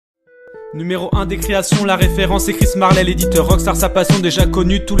Numéro 1 des créations, la référence est Kris-Marley, l'éditeur rockstar, sa passion déjà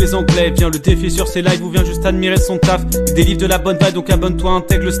connue de tous les anglais. Viens le défi sur ses lives ou viens juste admirer son taf. Il délivre de la bonne vibe, donc abonne-toi,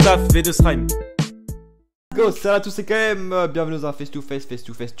 intègre le staff. V2SRYM. Go, salut à tous et quand même, bienvenue dans un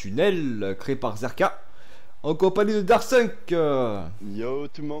face-to-face tunnel créé par Zerka en compagnie de Darsunk, yo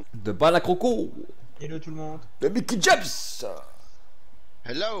tout le monde, de Balacroco, hello tout le monde, de Mickey James,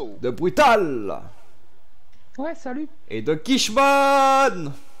 hello, de Brutal, ouais salut, et de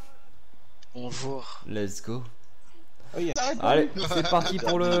Kishman. Bonjour. Let's go. oh, yeah. Allez, c'est parti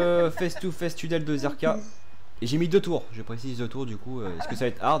pour le face-to-face tunnel de Zerka. Et j'ai mis 2 tours, je précise 2 tours du coup, est-ce que ça va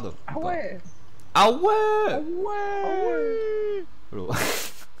être hard? Ah ouais. Ah ouais. Ah ouais. Hello.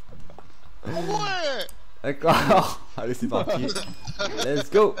 ouais. D'accord. Allez, c'est parti.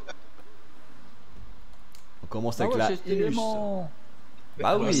 Let's go. On commence avec la Inus.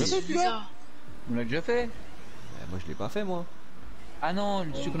 Bah oui. On l'a déjà fait. Moi je l'ai pas fait moi. Ah non,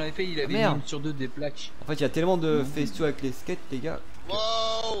 celui qu'on avait fait, il avait merde. une sur 2 des plaques. En fait il y a tellement de face-to avec les skates les gars.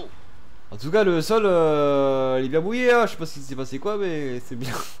 Wow. En tout cas le sol il est bien mouillé hein. Je sais pas ce qui s'est passé quoi mais c'est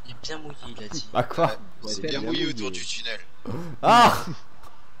bien. Il est bien mouillé, il a dit. Bah quoi? C'est bien mouillé autour du tunnel. Ah.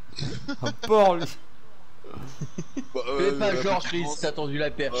 Un porc lui. Fais pas genre Chris, t'as tendu la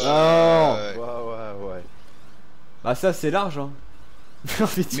perche. Non. Ouais. Bah ça c'est large hein.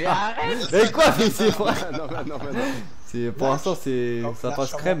 Mais arrête. Mais quoi? Mais c'est vrai. non. C'est pour l'instant c'est ça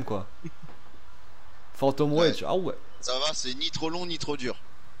passe crème quoi. Phantom Wedge. Ah ouais. Ça va, c'est ni trop long ni trop dur.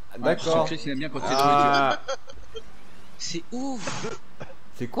 D'accord. Chris il aime bien quand c'est trop dur. C'est ouf.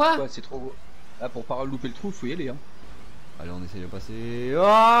 C'est quoi? Ouais, c'est trop gros. Là pour pas louper le trou, faut y aller hein. Allez on essaye de passer.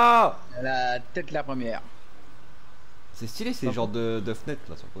 Oh, La tête la première. c'est stylé ces genres de fenêtres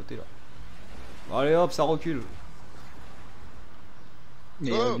là sur le côté là. Allez hop ça recule. Mais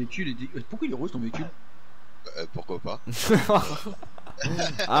le véhicule pourquoi il est rose ton véhicule? Pourquoi pas.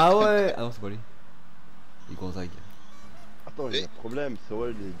 Ah ouais. Ah non c'est pas lui. Il Gonzague. Attends, il y a un problème, c'est ouais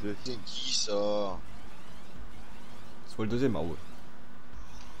les deux C'est films. qui ça? C'est pas le deuxième. Ah ouais.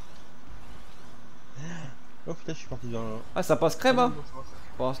 Oh putain, je suis parti dans le... Ah ça passe crème hein.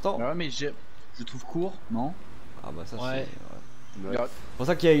 Pour l'instant. Ouais mais je trouve court, non? Ah bah ça Ouais. c'est Ouais. c'est pour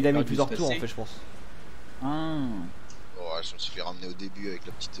ça qu'il a mis Ah, plusieurs du tours en stressé. fait je pense. Ah. Ouais, je me suis fait ramener au début avec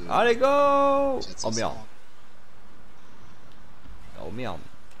la petite. Allez go. 700. Oh merde. Oh merde.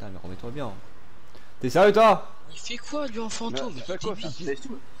 Putain mais remets-toi bien. T'es sérieux toi? Il fait quoi lui en fantôme? Mais, c'est quoi, Débile.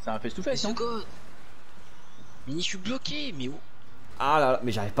 C'est un face-to-face hein. Mais je suis bloqué, mais où? Ah là là.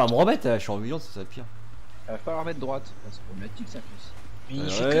 Mais j'arrive pas à me remettre. Je suis en vision c'est ça le pire. Il va falloir mettre droite. C'est problématique ça Chris. Mais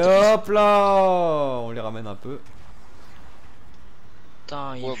il fait que Allez de... hop là. On les ramène un peu.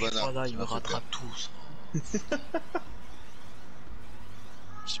 Putain, il Ouais, fait banane. pas là, il me Ça fait rattrape tous.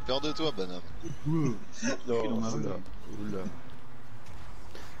 J'ai peur de toi, Banam. Non, Oula. oula.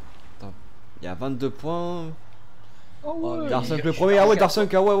 Il y a 22 points. Oh ouais. Darsunk le premier. Ah ouais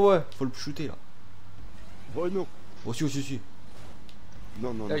Darsunk. Ah ouais. Faut le shooter là. Oh non. Aussi.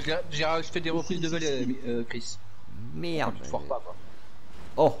 Non. Là, je fais des reprises de vol Chris. Merde. Tu te foires pas quoi.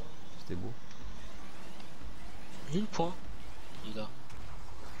 Oh. C'était beau. 1000 points. Il est là.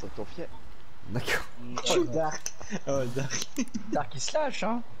 Ça t'en fier. D'accord. Oh Dark. Oh Dark. Dark il se lâche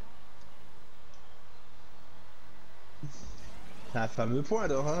hein. C'est un fameux point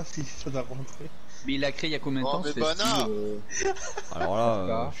alors hein, si ça doit rentrer. Mais il l'a créé il y a combien de Oh, temps mais ce Bana. style, Alors là,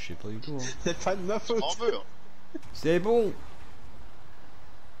 D'accord. je sais pas du tout. Hein. C'est pas de ma faute. En veux. Hein. C'est bon.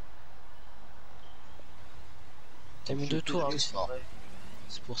 T'as mis 2 tours, ah oui, c'est Ah. vrai.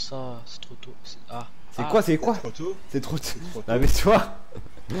 C'est pour ça, c'est trop tôt. Ah. C'est Ah. quoi? C'est quoi? Trop tôt. C'est trop. Trop tôt. Ah mais toi,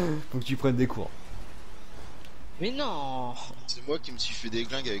 faut que tu prennes des cours. Mais non. C'est moi qui me suis fait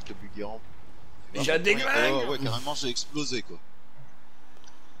déglingue avec le buggy ramp. Mais j'ai un déglingue. Ouais, carrément, j'ai explosé quoi.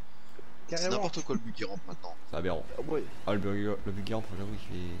 C'est Carrément. n'importe quoi le buggy ramp maintenant. C'est aberrant. Ah ouais. Ah le buggy, j'avoue, il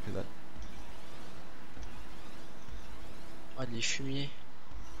fait que dalle. Ah, les fumiers.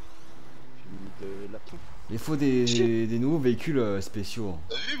 J'ai mis de la tout. Il faut des nouveaux véhicules spéciaux.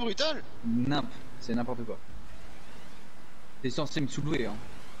 T'as vu, Brutal? C'est n'importe quoi. T'es censé me soulever hein.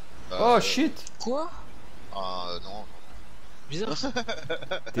 Oh shit. Quoi? Ah non. Bizarre.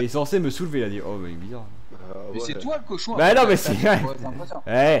 T'es censé me soulever, il a dit. Oh mais bizarre. Mais c'est toi le cochon. Bah non mais c'est. Ouais, c'est impressionnant.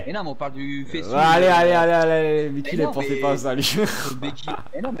 Eh. Mais non mais on parle du face. Allez. Mickey Mais il non, pensait mais- pas à ça lui. Le Buggy.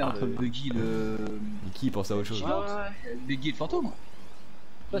 Mais non mais entre le Buggy le Mickey il pensait à autre chose. le Buggy et le fantôme.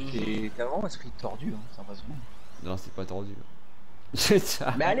 Toi t'as vraiment esprit tordu hein, c'est impressionnant. Non c'est pas tordu.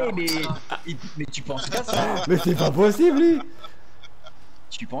 Mais allez mais tu penses qu'à ça. Mais c'est pas possible lui.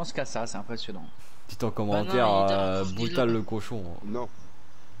 Tu penses qu'à ça, c'est impressionnant. Petit en commentaire, non, il est dans- brutal le cochon. Non.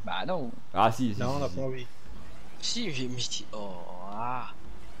 Bah non. Ah si. Non, on a pas envie. Si, j'ai mis. Oh, ah.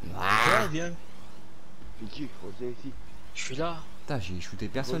 Ah. viens. Fiki, reviens ici. Je suis là. Putain, j'ai shooté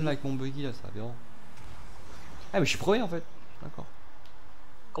personne là avec mon buggy là, ça va bien. Ah, mais je suis premier en fait. D'accord.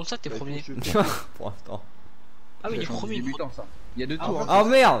 Comme ça, t'es Bah, il faut premier. shooter. Pour l'instant. Ah oui, il est premier. débutant ça. Il y a deux Ah, tours. ouais. Hein. Oh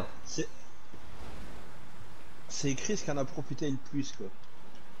merde! C'est Chris qui en a profité le plus quoi.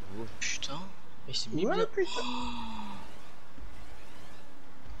 Putain. Mais c'est mis Ouais, bien. putain.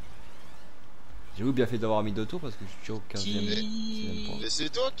 J'ai bien fait d'avoir mis 2 tours parce que je suis toujours au 15ème. Qui... Mais c'est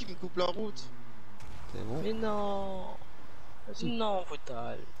toi qui me coupe la route. C'est bon. Mais non. Ah, si. Non,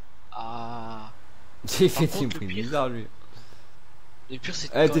 Brutal. Ah. J'ai fait contre, une le prime pire- bizarre lui. Le pire, c'est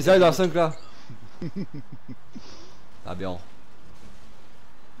Eh, quand t'es il sérieux dans est le 5 là? Ah bien.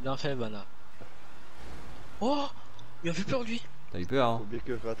 bien fait, Bana. Oh, il a fait peur lui. T'as eu peur Faut hein? bien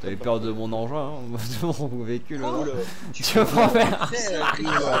que je rattrape. T'as eu peur de mon engin hein? De mon véhicule Oh. hein? Tu veux pas faire?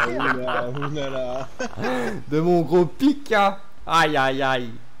 Oula, oula. De mon gros pic hein? Aïe aïe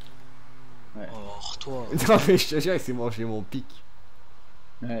aïe. Oh, toi. Non mais je te jure que c'est mangé mon pic.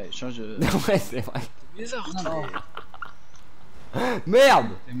 Ouais, change de. Ouais c'est vrai. C'est bizarre, Non, toi. non. Merde!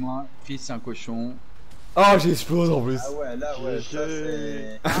 C'est moi, fils, c'est un cochon. Oh j'explose en plus. Ah ouais, là ouais, ça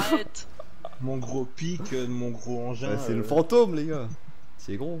c'est Arrête. mon gros pic, mon gros engin. Ouais, c'est le fantôme les gars.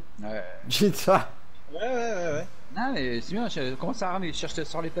 C'est gros. Ouais. J'ai ça. Ouais. Non, mais c'est bien, je commence à ramer, je cherche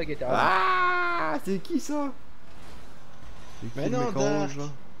sur les plaques et t'as ramé. Ah c'est qui ça? C'est qui Mais le non, mec en Dark. rouge, là?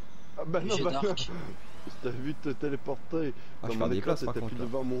 Ah bah non, J'ai bah non. Dark. T'as vu te téléporter. Ah, je Dans perds mon des écran, places, par t'étais contre, plus là.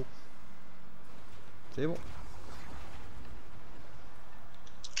 devant mon. C'est bon.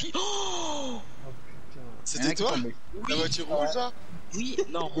 Oh C'était toi? La voiture rouge là? oui,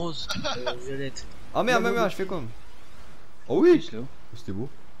 non, rose. Violette. Ah merde, merde, je fais comme. Oh oui! Plus, là. C'était beau.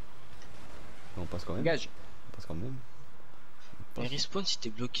 Mais on passe quand même. Gage. On passe quand même. Mais respawn si t'es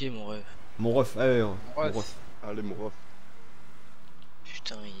bloqué, mon rêve. Mon ref, mon Ref. ref. Allez, mon ref.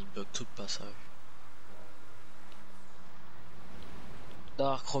 Putain, il bloque tout le passage.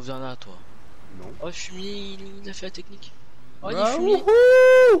 Dark, reviens là, toi. Non. Oh, Fumi, il a fait la technique. Oh, il Ah, est Fumi.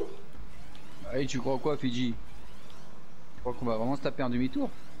 wouhou! Allez, tu crois quoi, Fiji? Tu crois qu'on va vraiment se taper un demi-tour?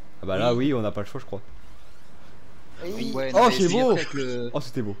 Ah bah là, oui, on n'a pas le choix, je crois. Oui, Ouais, Oh, non, mais c'est beau! après avec le... Oh,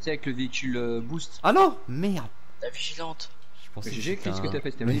 c'était beau. Tu sais, avec le véhicule boost. Ah non! Merde! la vigilante. Je pensais que J'ai c'était écrit ce que un- t'as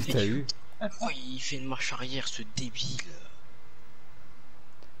fait, c'était Mais magnifique. T'as vu? Oh, il fait une marche arrière, ce débile.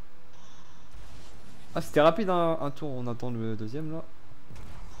 Ah, c'était rapide un tour, on attend le deuxième là.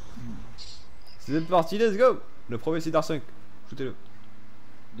 C'est parti, let's go! Le premier c'est Dark 5. Shootez-le.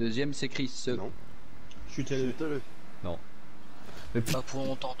 Deuxième, c'est Chris. Non. Chutez-le. Chute-le. Mais putain. Pas pour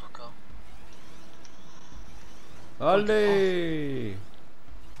longtemps, en tout cas. Allez!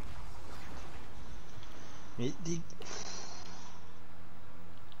 Mais dis.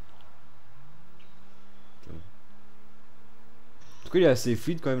 En tout cas, il est assez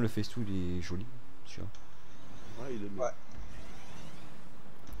fluide quand même, le festoon, il est joli. Sûr. Ouais, il est bien. Ouais.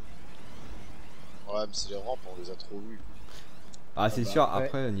 Ouais, mais c'est les rampes, on les a trop vus. Ah, c'est bah, sûr, ouais.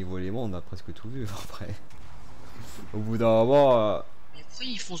 après, niveau éléments, on a presque tout vu. Après, au bout d'un moment, Mais pourquoi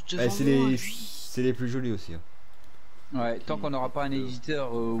il fonce devant eh, moi, c'est lui les plus jolis aussi. Hein. Ouais, tant qu'on n'aura pas un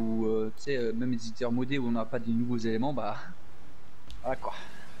éditeur ou tu sais, même éditeur modé où on n'aura pas des nouveaux éléments, bah. Voilà quoi.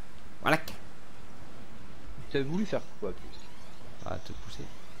 Voilà! Tu as voulu faire quoi, Chris? Ah, te pousser.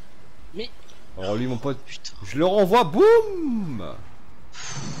 Mais- Alors, lui, mon pote, Putain. je le renvoie, boum!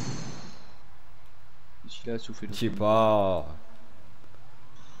 Celui-là a soufflé Je sais pas.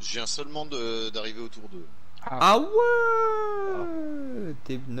 Je viens seulement d'arriver au tour 2. Ah ouais!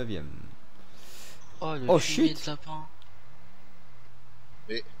 T'es 9ème. Oh, le Oh, fumier shit. de lapin.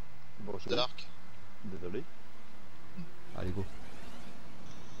 Bonjour. Dark. Désolé. Allez, go.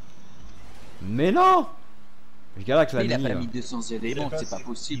 Mais non! Je galère avec la Mais il a mini. pas là. mis 200 éléments, c'est pas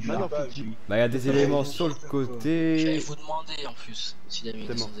possible. Bah là. non, Fiji. Bah, il y a des éléments sur le J'allais côté. vous demander en plus s'il a mis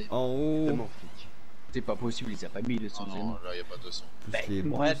C'est des mort. sondés. En haut. C'est mon Fiji. C'est pas possible, il a pas mis 200 Oh éléments. non, là y a pas 200. Plus Bah, les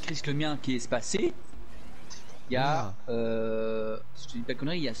bronzes. regarde Chris, le mien qui est espacé. Il y a, si je te dis pas de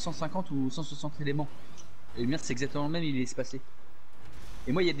conneries, il y a 150 ou 160 éléments. Et le mien c'est exactement le même, il est espacé.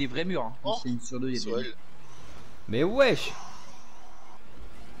 Et moi il y a des vrais murs, hein. Oh, C'est une sur deux, il y a des Soel, murs. Mais wesh!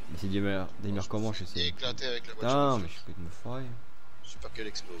 Mais c'est des murs comment, je il est sais. éclaté avec la voiture. Putain, de mais feu. je peux me foirer. Je suis pas qu'elle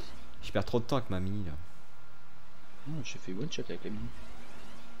explose. Je perds trop de temps avec ma mini là. Oh, j'ai fait one shot avec la mini.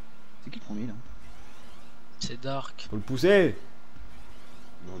 C'est qui le premier là? C'est Dark. Faut le pousser!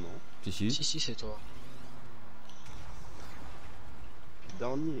 Non, non. Si. Si, c'est toi.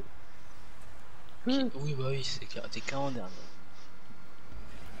 Dernier. Oui, bah oui, c'est clair. T'es qu'un dernier.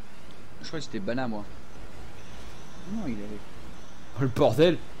 Je crois que c'était Bana moi. Non, il avait. Oh le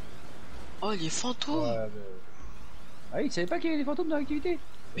bordel! Oh, les fantômes. Ouais, Ah, il savait pas qu'il y avait des fantômes dans l'activité?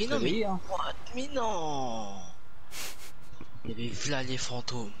 Mais non, mais. réveiller, hein. What? Mais non! Il y avait là les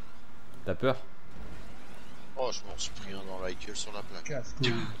fantômes. T'as peur? Oh, je m'en suis pris un dans la gueule sur la plaque.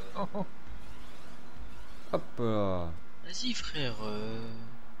 Casse-couille. Hop là. Vas-y, frère.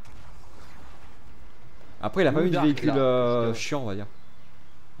 Après, il a pas Ou mis de dark, véhicule là, parce que- chiant, on va dire.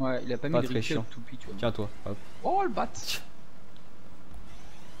 Ouais, il a pas mis Pas de très véhicule chiant. tout pis, tu vois. Tiens, toi. Hop. Oh le bat.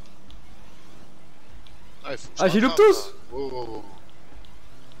 Ah, il faut que je Ah, j'ai loupé rattrape, tous! là. Oh, oh, oh.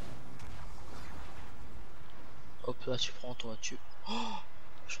 Hop là, tu prends toi, tu. Oh,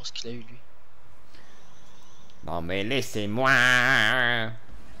 je pense qu'il a eu lui. Non, mais laissez-moi!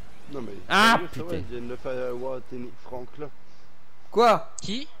 Non mais. Ah, sérieux, ça, putain. ouais, je viens de le faire voir Franck là. Quoi?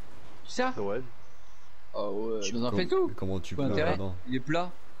 Qui? Ça Ouais. Ah ouais, dans un fait tout. Comment tu Pas peux intérêt. non. Il est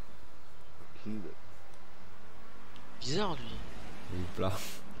plat. Bizarre lui. Il est plat.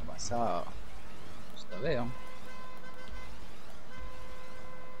 Bah ça. Je savais, hein.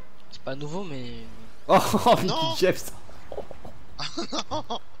 C'est pas nouveau, mais. Oh, Non. Mickey Jeff.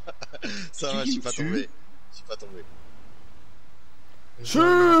 Ça va, je suis pas tombé. Je suis pas tombé.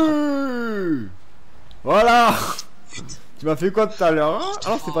 Chut. Voilà. Tu m'as fait quoi tout à l'heure, hein?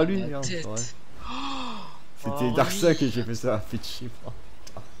 Ah, c'est pas lui. la Merde, tête. c'est vrai. C'était Oh, Darksack oui. et j'ai fait ça. Fait chier. Oh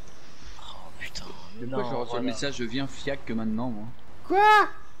putain. Pourquoi Non, je reçois voilà. le message je viens fiac que maintenant, moi. Quoi?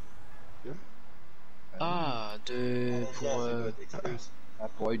 Ah, de. Pour. Ah,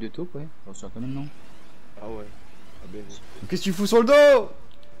 pour œil de taupe, ouais. Je reçois quand même non. Ah ouais. Ah ben. Qu'est-ce que tu fous sur le dos?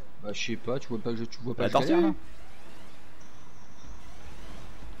 Bah je sais pas, tu vois pas que je, tu vois pas Bah, que je galère, là.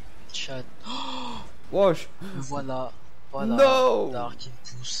 Chat. Wesh. Voilà. Voilà. No. Dark qui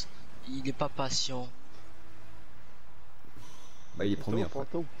me pousse. Il est pas patient. Bah, il est premier après.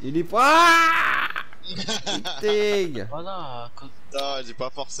 Fantôme. Il est pas. Ah. Putain. Voilà. Non, j'ai pas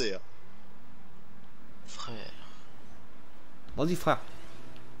forcé. Hein. Frère. Vas-y, frère.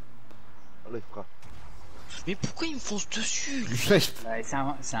 Allez, frère. Mais pourquoi il me fonce dessus lui? Wesh. Ouais,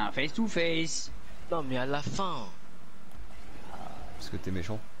 c'est un face to face. Non, mais à la fin. Parce que t'es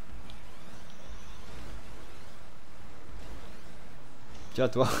méchant. Tiens,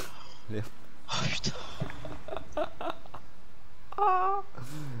 toi. Oh putain.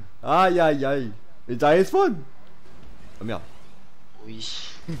 Aïe, aïe, aïe. Et t'as respawn? Oh merde. Oui.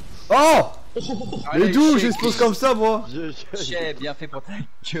 Oh. Mais Allez, d'où shake. j'expose comme ça, moi? J'ai bien fait pour ta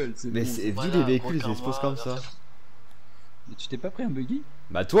gueule, c'est Mais bon. c'est Voilà, dis les véhicules, gros ils explosent comme karma, ça. Mais tu t'es pas pris un buggy?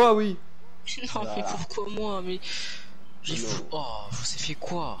 Bah toi, oui. Non, mais pourquoi moi? Mais. J'ai Non. fou. Oh, vous avez fait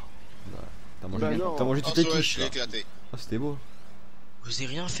quoi? T'as mangé, Bah non. t'as mangé toutes Oh, les ouais, je quiches suis là. éclaté. Oh, c'était beau. Vous avez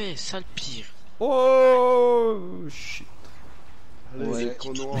rien fait, ça le pire. Oh shit. Allez, Ouais.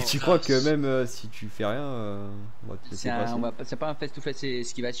 l'écran noir. Mais tu crois que même si tu fais rien, on va te laisser passer. C'est pas un face to face, c'est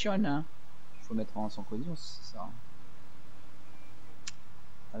esquivation, hein. Faut mettre en sans collision, c'est ça.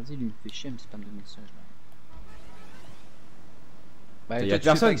 Vas-y, lui me fait chier, me spam de messages là. Bah, Y a toi, tu fais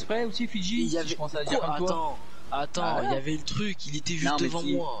personne. pas exprès aussi, Fiji? Il y avait. Je pense à dire Quoi comme toi. Attends, Ah, il y avait le truc, il était juste Non, mais devant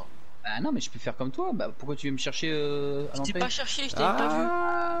si. moi. Ah non, mais je peux faire comme toi. Bah, pourquoi tu veux me chercher à Je t'ai l'entrée? pas cherché, je t'avais pas vu.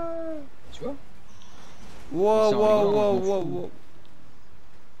 Ah. Tu vois? Wow, C'est en wow, rigolant, wow, je m'en wow, fous.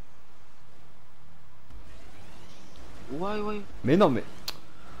 wow. Ouais. Mais non, mais.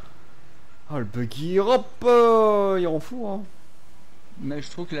 Oh, le buggy, hop, il en fout, hein. Mais je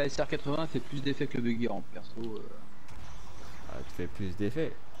trouve que la SR80 fait plus d'effet que le buggy en perso. Ah, tu fais plus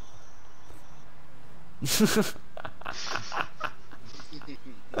d'effets.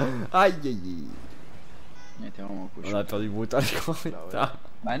 Aïe, aïe, aïe. Il était vraiment On cochon. a perdu le montage quand même. Ah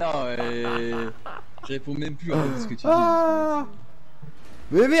Bah non, je réponds même plus à ce que tu dis. Ah.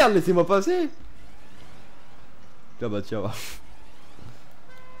 Mais merde, laissez-moi passer. Tiens, bah tiens, va.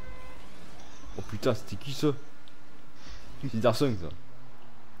 Oh putain, c'était qui ça? C'est Darsung ça.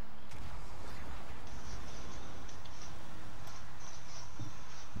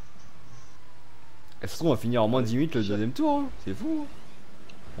 Et ça se trouve, on va finir en moins de 10 minutes le deuxième tour, hein. C'est fou, hein.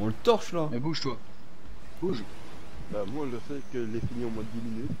 On le torche là. Mais bouge-toi. Bouge. Bah, moi, je sais que les fini en moins de 10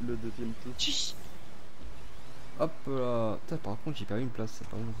 minutes, le deuxième tour. Tch. Hop là. Putain, par contre, j'ai perdu une place, c'est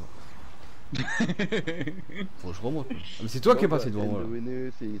pas bon ça. Faut que je remonte. Ah, mais c'est toi qui es passé devant moi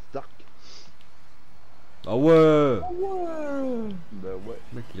là. C'est Stark. Ah ouais. Bah ouais.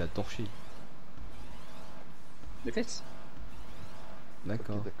 Le mec, il a torché. Les fesses.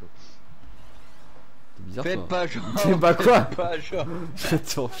 D'accord. Ok, d'accord. C'est bizarre Faites toi. pas genre. Fais pas quoi? Faites pas genre. J'ai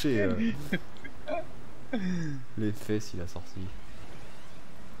torché. Les fesses, il a sorti.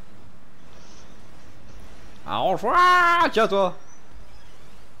 Arrange-toi. Tiens toi.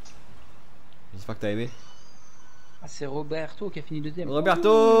 J'espère que t'as aimé. Ah, c'est Roberto qui a fini deuxième.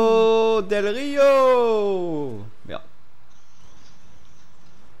 Roberto Del Rio. Merde.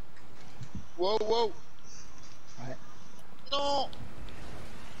 Wow, wow. Ouais. Non.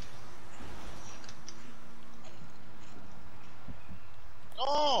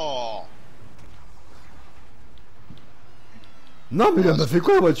 Non. Non, mais elle m'a fait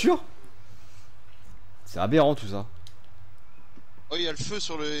quoi la voiture? C'est aberrant tout ça. Oh, il y a le feu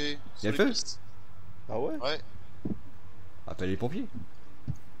sur les. Il y a sur le les feu? pistes. Ah ouais? Ouais. Appelle les pompiers.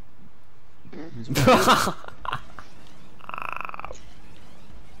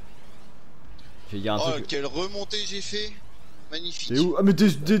 Je vais dire un Oh, truc. quelle remontée j'ai fait. Magnifique. T'es où? Ah, mais t'es.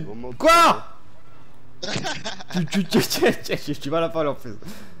 Vraiment Quoi? Tu vas la parler en fait.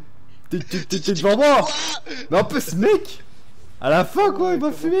 T'es devant moi. Mais en plus, mec, à la fin quoi, il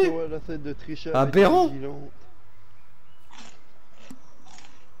m'a fumé. Elle essaie de tricher. Aberrant. avec un vigilant.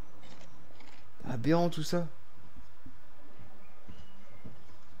 Aberrant tout ça.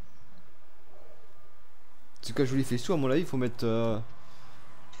 C'est quoi, je vous les fais sous à mon avis, faut mettre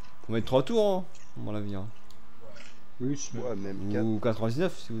 3 tours hein, à mon avis hein. Plus, mais... Ouais, même 4. Ou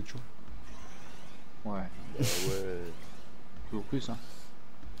 99 si vous voulez toujours. Ouais, Ouais. toujours plus, hein.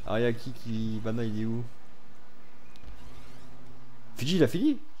 Ah y'a qui... Bana il est où? Fiji il a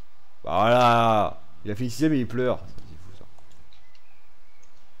fini. Voilà. Il a fini 6ème et il pleure. C'est fou ça.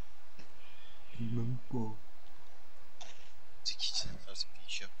 Même pas. C'est qui ça? Ah, c'est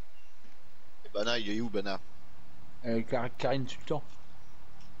Picha. Et Bana, il est où, Bana? Karine Sultan.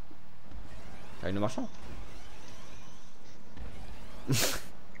 Karine le marchand.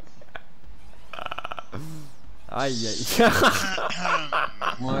 Aïe aïe.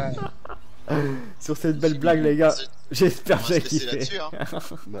 Ouais. Sur cette belle blague les gars, j'espère que On vous va avez se laisser kiffé. là-dessus,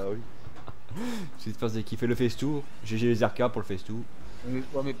 hein. Bah oui. J'espère que vous avez kiffé le face tour. GG les RK pour le face tour. Ouais,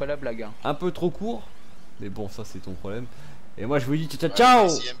 mais pas la blague, hein. Un peu trop court, mais bon ça c'est ton problème. Et moi je vous dis ciao ciao. Ouais,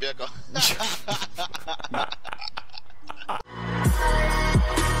 s'il aime bien, quoi.